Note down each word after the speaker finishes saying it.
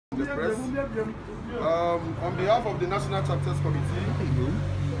press. On behalf of the National Chapters Committee,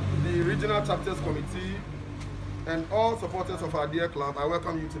 the Regional Chapters Committee, and all supporters of our dear club, I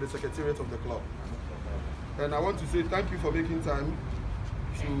welcome you to the Secretariat of the club. And I want to say thank you for making time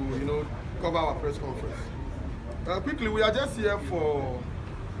to, cover our press conference. Quickly, we are just here for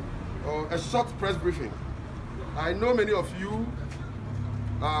a short press briefing. I know many of you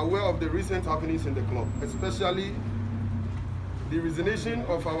are aware of the recent happenings in the club, especially the resignation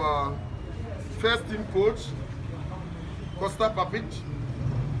of our first team coach, Costa Papic,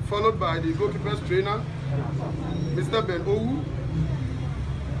 followed by the goalkeepers trainer, Mr. Ben Owu,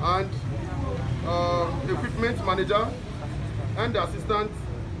 and equipment manager and the assistant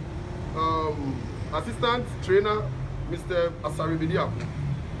trainer, Mr. Asaribidia.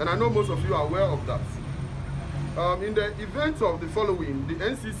 And I know most of you are aware of that. In the event of the following, the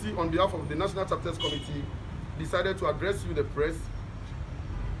NCC, on behalf of the National Chapters Committee, decided to address you, the press,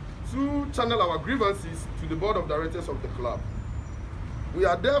 to channel our grievances to the board of directors of the club. We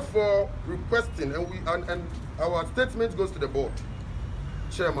are therefore requesting, and our statement goes to the board,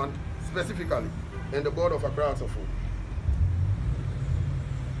 chairman specifically, and the board of Accra as a whole.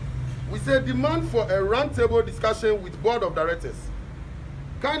 We say demand for a roundtable discussion with board of directors.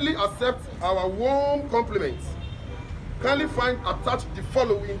 Kindly accept our warm compliments. Kindly find attached the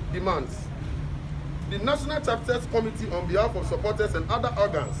following demands. The National Chapters Committee, on behalf of supporters and other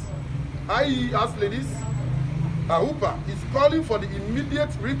organs, i.e. us ladies, AHUPA, is calling for the immediate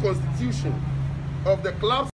reconstitution of the club's